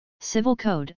Civil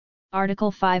Code,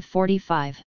 Article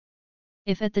 545.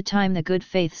 If at the time the good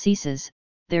faith ceases,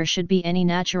 there should be any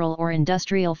natural or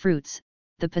industrial fruits,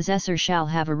 the possessor shall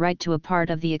have a right to a part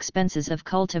of the expenses of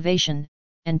cultivation,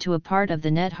 and to a part of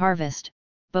the net harvest,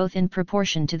 both in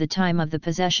proportion to the time of the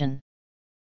possession.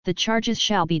 The charges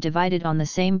shall be divided on the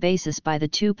same basis by the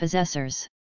two possessors.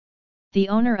 The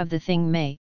owner of the thing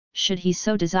may, should he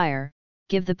so desire,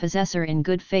 give the possessor in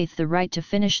good faith the right to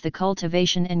finish the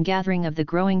cultivation and gathering of the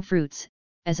growing fruits,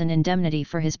 as an indemnity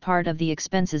for his part of the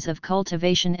expenses of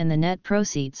cultivation and the net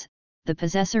proceeds. The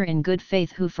possessor in good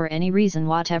faith who for any reason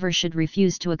whatever should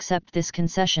refuse to accept this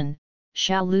concession,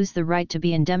 shall lose the right to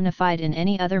be indemnified in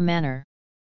any other manner.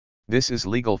 This is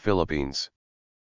Legal Philippines.